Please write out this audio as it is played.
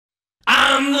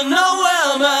I'm the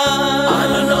nowhere man.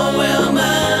 I'm the nowhere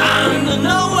man. I'm the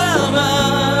nowhere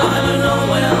man. I'm the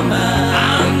nowhere man.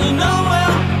 I'm the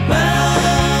nowhere man.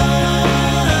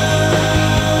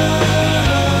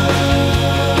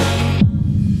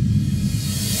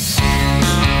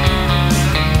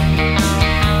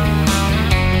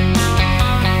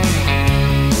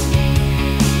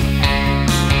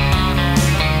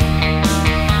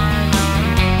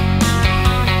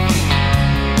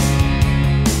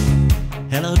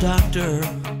 Hello doctor,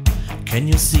 can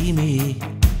you see me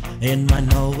in my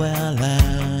nowhere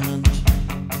land?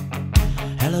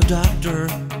 Hello doctor,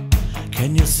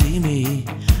 can you see me?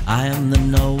 I am the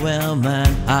nowhere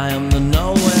man, I am the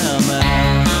nowhere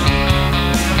man.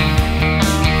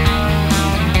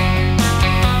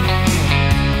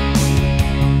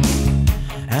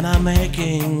 And I'm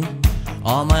making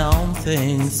all my own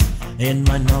things in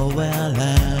my nowhere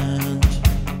land.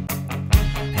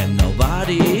 And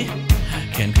nobody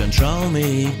can control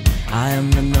me. I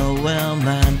am the nowhere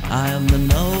man. I am the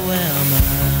nowhere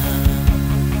man.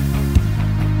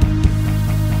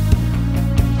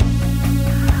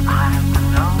 I am the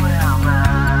nowhere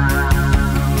man.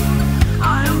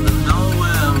 I am the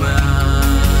nowhere man.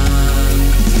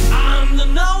 I'm the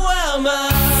nowhere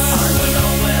man. I'm the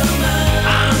nowhere man.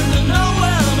 I'm the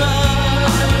nowhere man.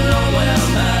 I'm the nowhere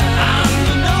man. I'm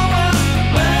the nowhere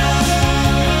man.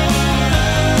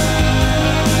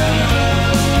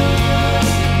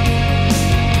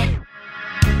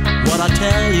 What I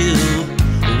tell you,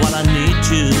 what I need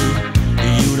to,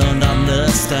 you don't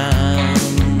understand.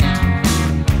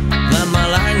 Then my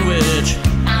language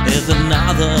is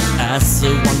another as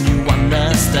the one you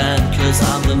understand. 'Cause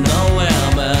I'm the nowhere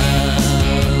man.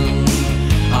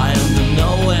 I am the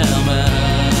nowhere man.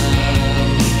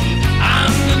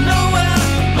 I'm the nowhere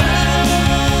man.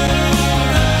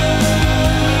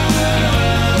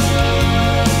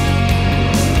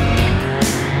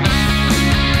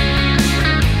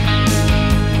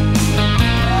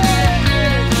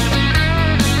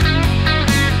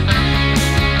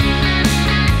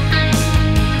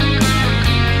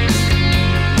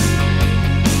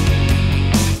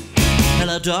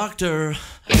 Hello doctor,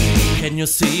 can you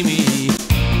see me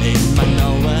in my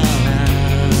nowhere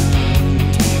land?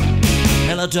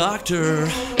 Hello doctor,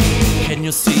 can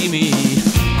you see me?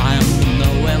 I am the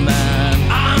nowhere man.